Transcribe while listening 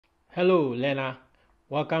Hello, learner.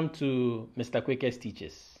 Welcome to Mr. Quickest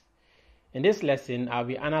Teachers. In this lesson, I'll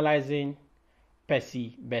be analyzing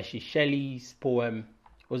Percy Bysshe Shelley's poem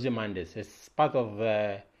Ozymandias. It's part of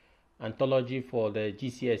the anthology for the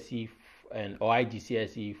GCSE or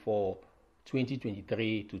IGCSE for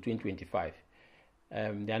 2023 to 2025.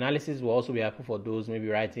 The analysis will also be helpful for those maybe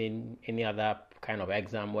writing any other kind of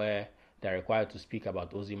exam where they're required to speak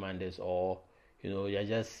about Ozymandias, or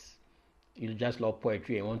you just love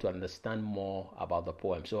poetry and want to understand more about the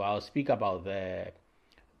poem. So I'll speak about the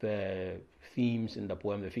themes in the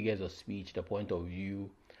poem, the figures of speech, the point of view,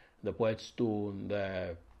 the poet's tone,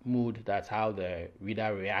 the mood. That's how the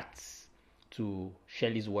reader reacts to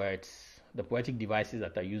Shelley's words, the poetic devices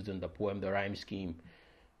that are used in the poem, the rhyme scheme,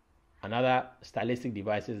 and other stylistic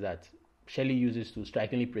devices that Shelley uses to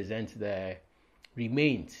strikingly present the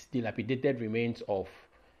dilapidated remains of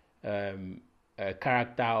a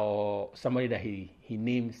character or somebody that he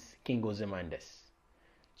names King Ozymandias.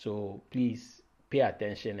 So please pay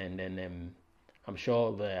attention, and then I'm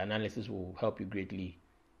sure the analysis will help you greatly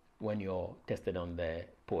when you're tested on the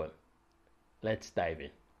poem. Let's dive in.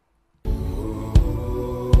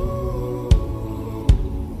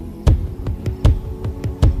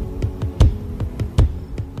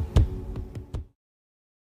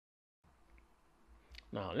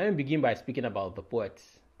 Now, let me begin by speaking about the poet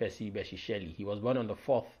Percy Bysshe Shelley. He was born on the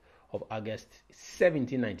 4th of August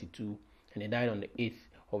 1792 and he died on the 8th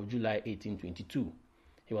of July 1822.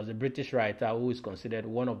 He was a British writer who is considered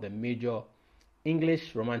one of the major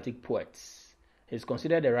English romantic poets. He is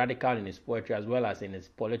considered a radical in his poetry as well as in his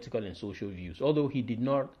political and social views, although he did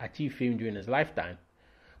not achieve fame during his lifetime,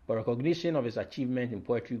 but recognition of his achievement in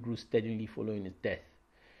poetry grew steadily following his death,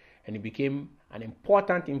 and he became an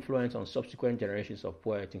important influence on subsequent generations of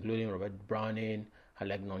poets, including Robert Browning,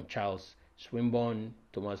 Algernon Charles Swinburne,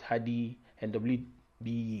 Thomas Hardy, and W.B.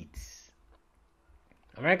 Yeats.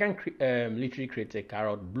 American literary critic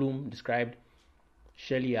Harold Bloom described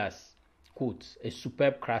Shelley as, quote, a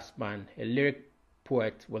superb craftsman, a lyric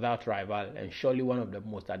poet without rival, and surely one of the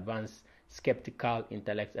most advanced skeptical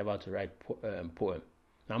intellects ever to write poem.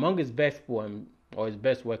 Now, among his best poem, or his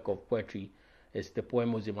best work of poetry, is the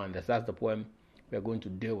poem Ozymandias. That's the poem we're going to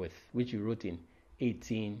deal with, which he wrote in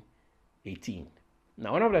 1818.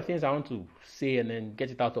 Now, one of the things I want to say and then get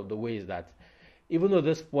it out of the way is that even though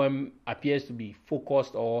this poem appears to be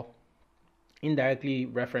focused or indirectly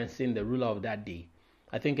referencing the ruler of that day,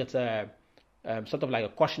 I think it's a sort of like a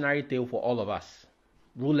cautionary tale for all of us,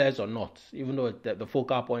 rulers or not, even though the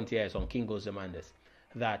focal point here is on King Ozymandias,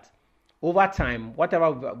 that over time,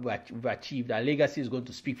 whatever we've achieved, our legacy is going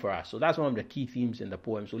to speak for us. So that's one of the key themes in the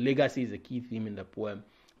poem. So legacy is a key theme in the poem.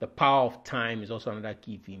 The power of time is also another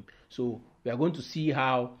key theme. So we are going to see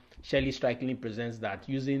how Shelley strikingly presents that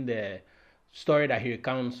using the story that he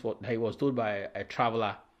recounts that he was told by a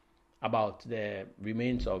traveler about the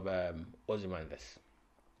remains of Ozymandias.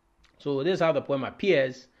 So this is how the poem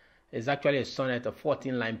appears. It's actually a sonnet, a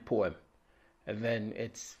 14-line poem. And then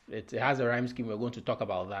it has a rhyme scheme. We're going to talk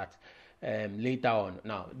about that later on.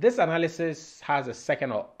 Now, this analysis has a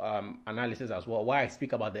second analysis as well, where I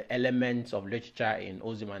speak about the elements of literature in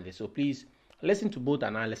Ozymandias. So please listen to both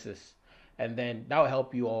analyses, and then that will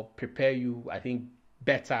help you or prepare you, I think,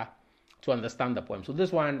 better to understand the poem. So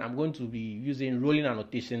this one, I'm going to be using rolling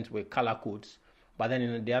annotations with color codes, but then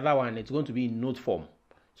in the other one, it's going to be in note form.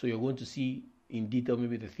 So you're going to see in detail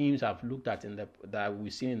maybe the themes I've looked at that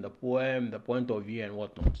we've seen in the poem, the point of view, and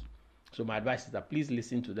whatnot. So my advice is that please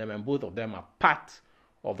listen to them, and both of them are part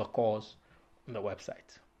of the course on the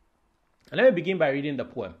website. And let me begin by reading the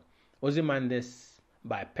poem, Ozymandias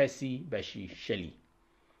by Percy Bysshe Shelley.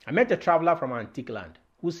 I met a traveler from antique land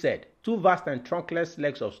who said, 2 vast and trunkless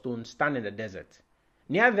legs of stone stand in the desert.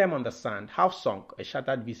 Near them on the sand, half sunk, a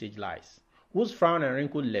shattered visage lies, whose frown and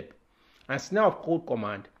wrinkled lip and snare of cold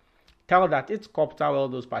command tell that its sculptor well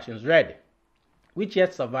those passions read, which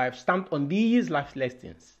yet survive, stamped on these lifeless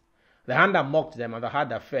things. The hand that mocked them and the heart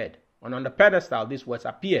that fed, and on the pedestal these words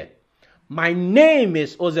appear. My name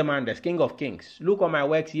is Ozymandias, King of Kings. Look on my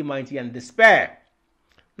works, ye mighty, and despair.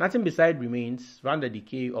 Nothing beside remains round the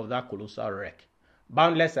decay of that colossal wreck.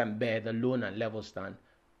 Boundless and bare, the lone and level stand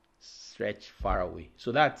stretch far away.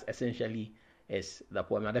 So that essentially is the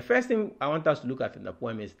poem. Now, the first thing I want us to look at in the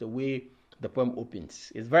poem is the way the poem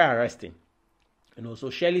opens. It's very arresting. So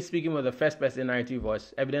Shelley speaking with the first person narrative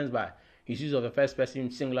voice, evidenced by his use of the first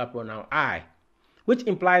person singular pronoun I, which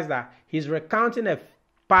implies that he's recounting a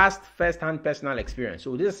past first-hand personal experience.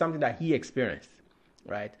 So this is something that he experienced,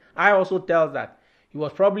 right? I also tells that he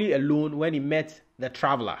was probably alone when he met the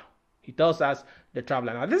traveler. He tells us the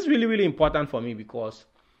traveler. Now, this is really, really important for me because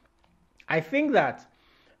I think that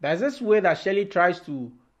there's this way that Shelley tries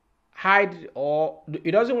to hide, or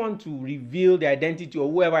he doesn't want to reveal the identity of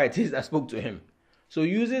whoever it is that spoke to him. So he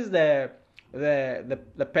uses the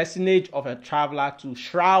personage of a traveler to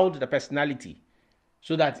shroud the personality,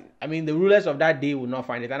 so that, I mean, the rulers of that day will not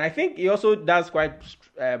find it. And I think he also does quite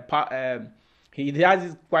he does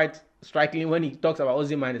it quite strikingly when he talks about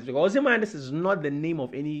Ozymandias, because Ozymandias is not the name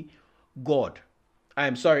of any god.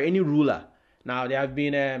 I'm sorry, any ruler. Now, there have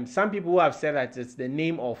been some people who have said that it's the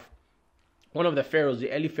name of one of the pharaohs,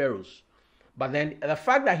 the early pharaohs. But then the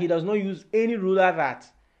fact that he does not use any ruler that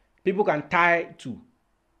people can tie to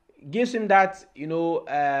gives him that,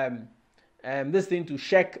 this thing to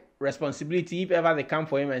check responsibility if ever they come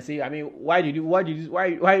for him and say, I mean, why are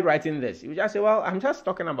you writing this? You just say, well, I'm just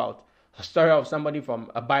talking about a story of somebody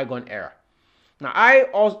from a bygone era. Now, I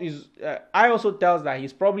also tells that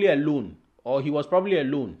he's probably alone, or he was probably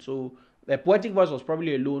alone. So the poetic voice was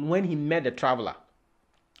probably alone when he met the traveler.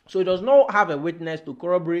 So he does not have a witness to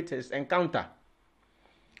corroborate his encounter.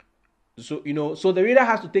 So, so the reader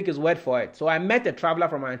has to take his word for it. So I met a traveler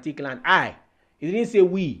from an antique land. He didn't say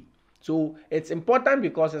we. So it's important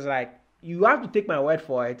because it's like, you have to take my word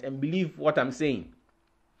for it and believe what I'm saying.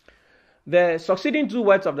 The succeeding two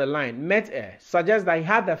words of the line, met a, suggests that he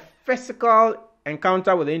had a physical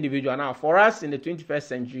encounter with the individual. Now, for us in the 21st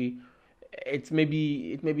century, it may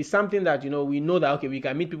be something that, we know that, okay, we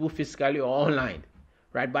can meet people physically or online,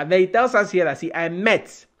 right? But then he tells us here that, see, I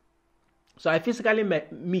met. So I physically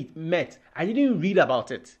met. I didn't read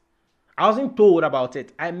about it. I wasn't told about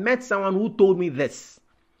it. I met someone who told me this.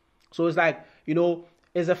 So it's like,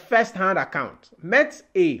 it's a first-hand account. Met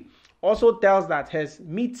A also tells that his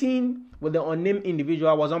meeting with the unnamed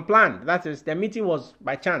individual was unplanned. That is, the meeting was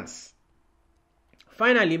by chance.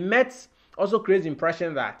 Finally, Met also creates the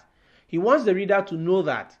impression that he wants the reader to know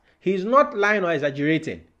that he is not lying or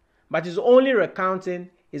exaggerating, but is only recounting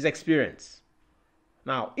his experience.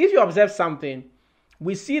 Now, if you observe something,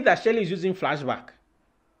 we see that Shelley is using flashback,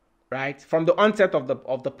 right? From the onset of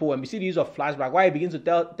the poem, we see the use of flashback, where he begins to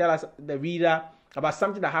tell us, the reader, about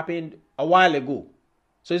something that happened a while ago.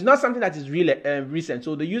 So it's not something that is recent.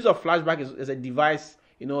 So the use of flashback is a device,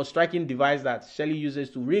 a striking device that Shelley uses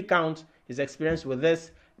to recount his experience with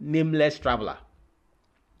this nameless traveler.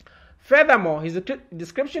 Furthermore, his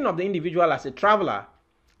description of the individual as a traveler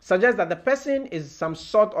suggests that the person is some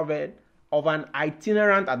sort of an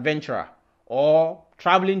itinerant adventurer, or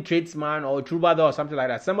traveling tradesman, or troubadour, or something like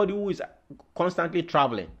that. Somebody who is constantly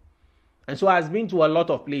traveling, and so has been to a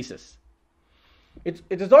lot of places. It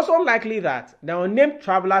is also likely that the unnamed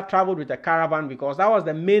traveler traveled with a caravan, because that was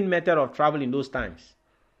the main method of travel in those times.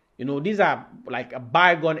 These are like a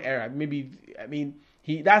bygone era.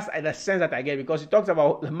 That's the sense that I get, because he talks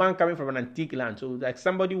about the man coming from an antique land. So like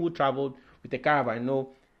somebody who traveled with a caravan.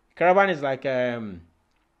 Caravan is like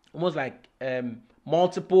almost like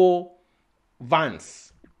multiple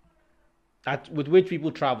vans with which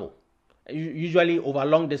people travel, usually over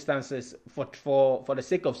long distances for the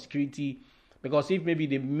sake of security. Because if maybe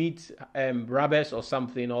they meet robbers or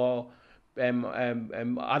something, or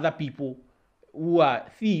other people who are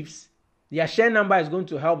thieves, their share number is going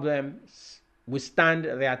to help them withstand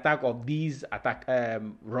the attack of these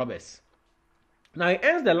robbers. Now, he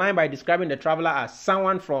ends the line by describing the traveler as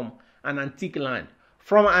someone from an antique land.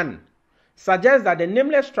 From an suggests that the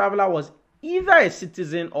nameless traveler was either a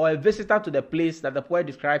citizen or a visitor to the place that the poet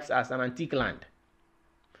describes as an antique land.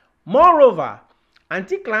 Moreover,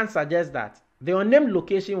 antique land suggests that the unnamed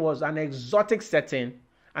location was an exotic setting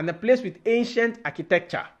and a place with ancient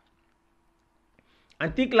architecture.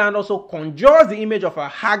 Antique land also conjures the image of a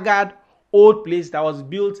haggard old place that was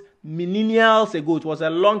built millennia ago. It was a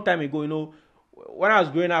long time ago. When I was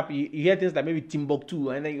growing up, you hear things like maybe Timbuktu,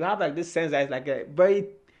 and then you have like this sense that it's like a very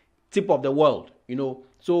tip of the world,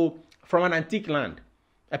 So from an antique land,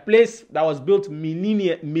 a place that was built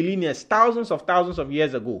millennia, thousands of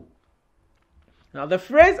years ago. Now, the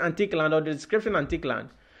phrase antique land, or the description antique land,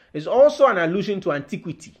 is also an allusion to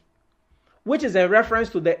antiquity, which is a reference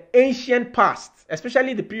to the ancient past,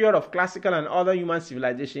 especially the period of classical and other human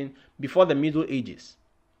civilization before the Middle Ages.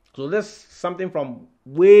 So this is something from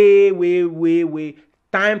way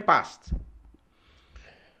time past.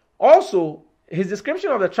 Also, his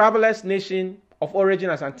description of the traveler's nation of origin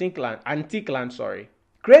as antique land,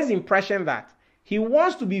 creates the impression that he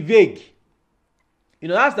wants to be vague.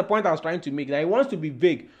 That's the point I was trying to make, that he wants to be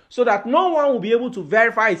vague so that no one will be able to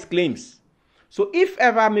verify his claims. So if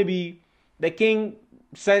ever maybe the king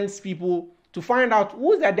sends people to find out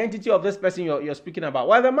who's the identity of this person you're speaking about,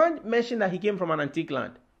 well, the man mentioned that he came from an antique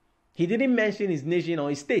land. He didn't mention his nation or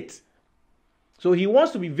his state. So he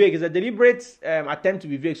wants to be vague. It's a deliberate attempt to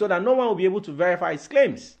be vague so that no one will be able to verify his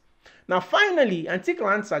claims. Now, finally, Antique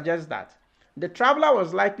Land suggests that the traveler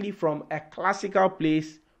was likely from a classical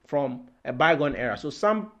place from a bygone era. So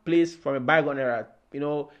some place from a bygone era.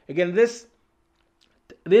 Again, this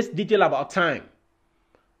detail about time.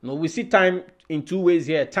 We see time in two ways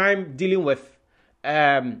here. Time dealing with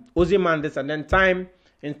Ozymandias, and then time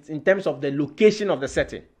in terms of the location of the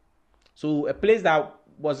setting. So a place that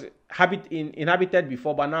was inhabited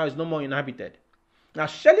before, but now is no more inhabited. Now,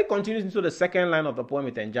 Shelley continues into the second line of the poem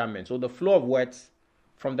with enjambment. So the flow of words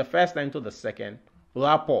from the first line to the second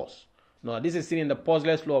without pause. Now, this is seen in the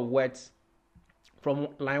pauseless flow of words from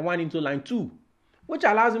line 1 into line 2, which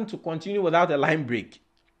allows him to continue without a line break.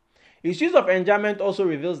 His use of enjambment also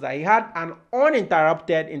reveals that he had an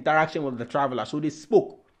uninterrupted interaction with the traveler. So they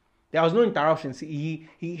spoke. There was no interruptions. He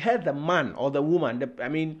heard the man or the woman.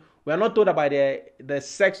 We are not told about the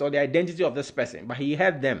sex or the identity of this person, but he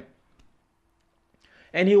heard them.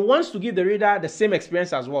 And he wants to give the reader the same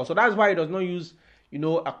experience as well. So that's why he does not use,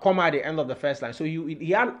 a comma at the end of the first line. So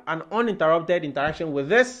he had an uninterrupted interaction with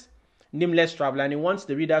this nameless traveler, and he wants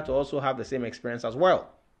the reader to also have the same experience as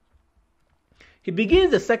well. He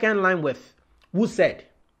begins the second line with "who said,"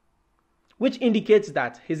 which indicates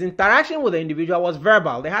that his interaction with the individual was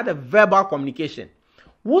verbal. They had a verbal communication.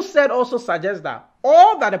 "Who said" also suggests that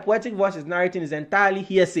all that the poetic voice is narrating is entirely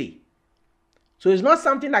hearsay. So it's not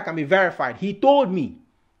something that can be verified. He told me.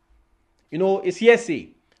 It's hearsay.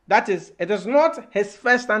 That is, it is not his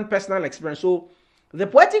first-hand personal experience. So the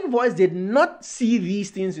poetic voice did not see these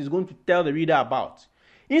things he's going to tell the reader about.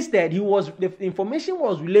 Instead, the information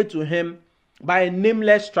was relayed to him by a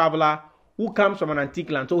nameless traveler who comes from an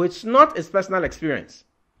antique land. So it's not his personal experience.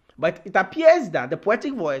 But it appears that the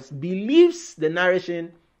poetic voice believes the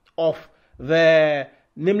narration of the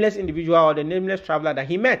nameless individual or the nameless traveler that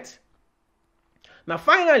he met. Now,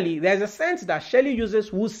 finally, there's a sense that Shelley uses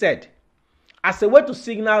 "who said" as a way to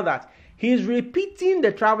signal that he's repeating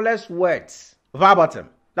the traveler's words verbatim.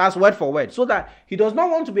 That's word for word, so that he does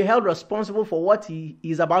not want to be held responsible for what he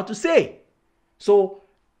is about to say. So,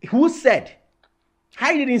 "who said?"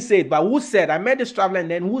 I didn't say it, but "who said?" I met this traveler,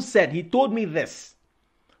 and then "who said?" He told me this.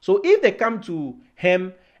 So if they come to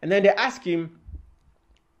him and then they ask him,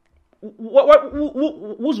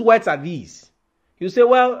 whose words are these? You say,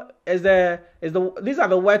 well, these are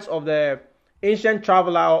the words of the ancient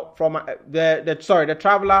traveler from the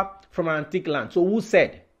traveler from an antique land. So "who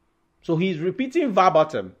said?" So he's repeating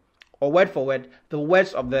verbatim or word for word the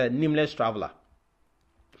words of the nameless traveler.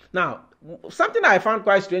 Now, something that I found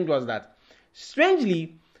quite strange was that,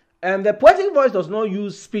 strangely, the poetic voice does not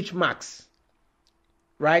use speech marks,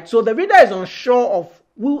 right? So the reader is unsure of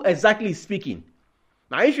who exactly is speaking.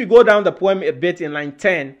 Now, if you go down the poem a bit in line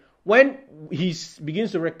 10, when he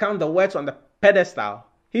begins to recount the words on the pedestal,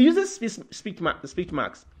 he uses speech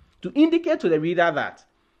marks to indicate to the reader that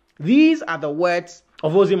these are the words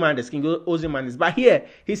of Ozymandias, King Ozymandias. But here,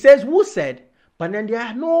 he says "who said," but then there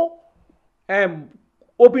are no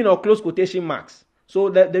open or close quotation marks. So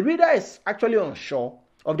the reader is actually unsure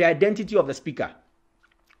of the identity of the speaker.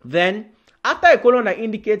 Then, after a colon that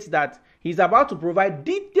indicates that he's about to provide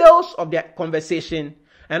details of their conversation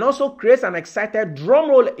and also creates an excited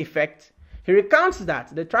drumroll effect, he recounts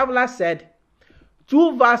that the traveler said,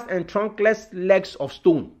 "two vast and trunkless legs of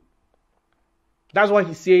stone." That's what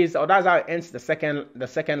he says, or that's how it ends the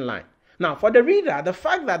second line. Now, for the reader, the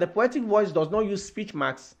fact that the poetic voice does not use speech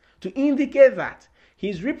marks to indicate that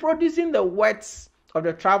he's reproducing the words of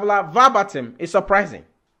the traveler verbatim is surprising,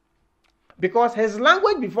 because his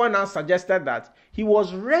language before now suggested that he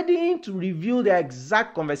was ready to reveal the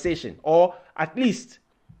exact conversation, or at least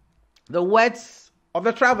the words of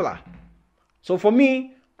the traveler. So for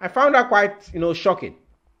me, I found that quite, shocking.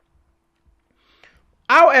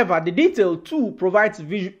 However, the detail too provides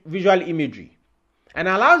visual imagery and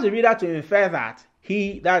allows the reader to infer that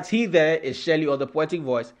he there is Shelley, or the poetic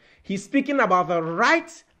voice. He's speaking about the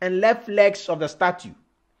right and left legs of the statue,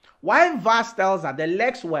 while verse tells that the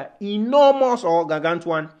legs were enormous or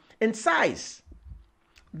gargantuan in size.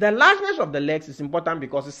 The largeness of the legs is important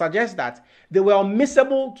because it suggests that they were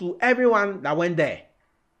unmissable to everyone that went there.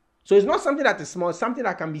 So it's not something that is small, it's something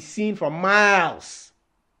that can be seen from miles.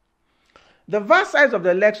 The vast size of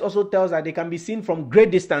the legs also tells that they can be seen from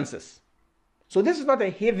great distances. So this is not a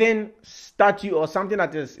hidden statue or something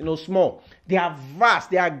that is, small. They are vast,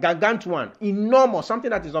 they are gargantuan, enormous, something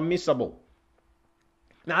that is unmissable.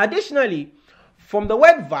 Now, additionally, from the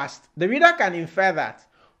word vast, the reader can infer that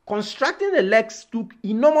constructing the legs took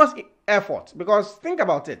enormous effort. Because think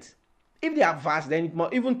about it. If they are vast, then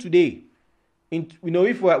even today,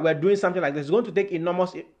 if we're doing something like this, it's going to take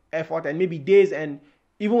enormous effort and maybe days, and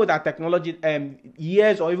even with our technology,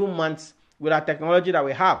 years or even months with our technology that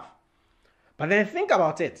we have. But then think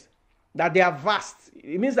about it, that they are vast.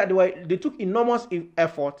 It means that they took enormous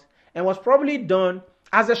effort and was probably done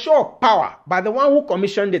as a show of power by the one who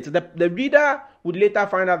commissioned it. The reader would later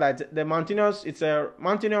find out that it's a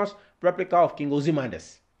mountainous replica of King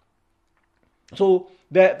Ozymandias. So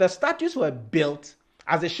the statues were built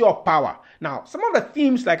as a show of power. Now, some of the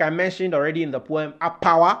themes, like I mentioned already in the poem, are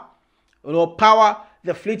power. Power,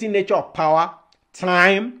 the fleeting nature of power,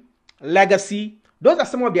 time, legacy. Those are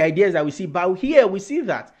some of the ideas that we see. But here we see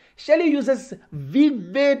that Shelley uses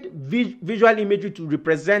vivid visual imagery to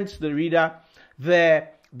represent to the reader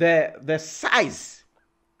the size,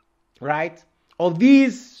 right, of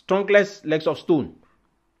these trunkless legs of stone.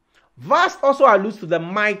 Vast also alludes to the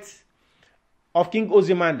might of King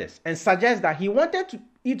Ozymandias and suggests that he wanted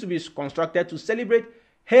it to be constructed to celebrate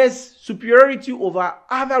his superiority over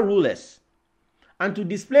other rulers and to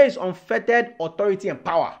display his unfettered authority and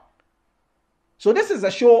power. So this is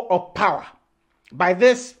a show of power by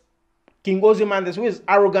this King Ozymandias, who is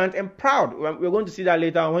arrogant and proud. We're going to see that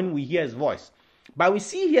later when we hear his voice. But we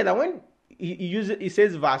see here that when he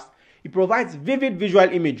says vast, he provides vivid visual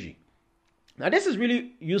imagery. Now this is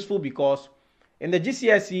really useful because in the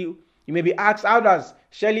GCSE, you may be asked, how does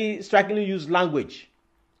Shelley strikingly use language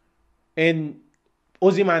in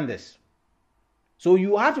Ozymandias? So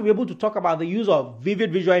you have to be able to talk about the use of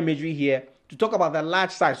vivid visual imagery here to talk about the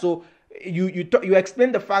large size. So you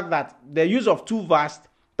explain the fact that the use of two vast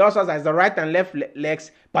tells us as the right and left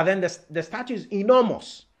legs, but then the statue is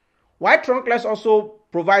enormous. While trunkless also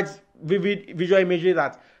provides vivid visual imagery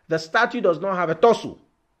that the statue does not have a torso,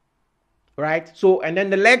 right? So, and then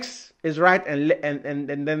the legs is right and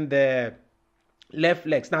then the left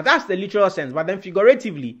legs. Now that's the literal sense, but then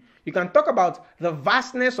figuratively, you can talk about the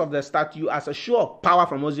vastness of the statue as a show of power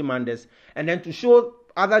from Ozymandias, and then to show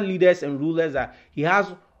other leaders and rulers that he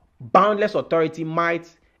has boundless authority, might,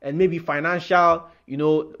 and maybe financial,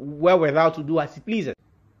 wherewithal to do as he pleases.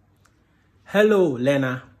 Hello,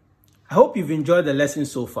 learner. I hope you've enjoyed the lesson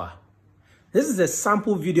so far. This is a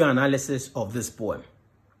sample video analysis of this poem.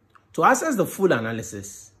 To access the full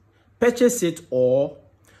analysis, purchase it or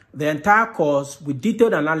the entire course with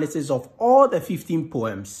detailed analysis of all the 15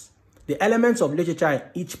 poems, the elements of literature in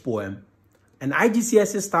each poem, and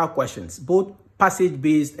IGCSE style questions, both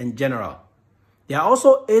passage-based and general. There are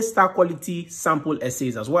also A-star quality sample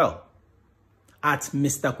essays as well at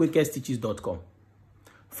mrquickesteaches.com.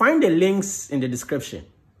 Find the links in the description.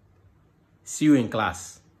 See you in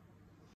class.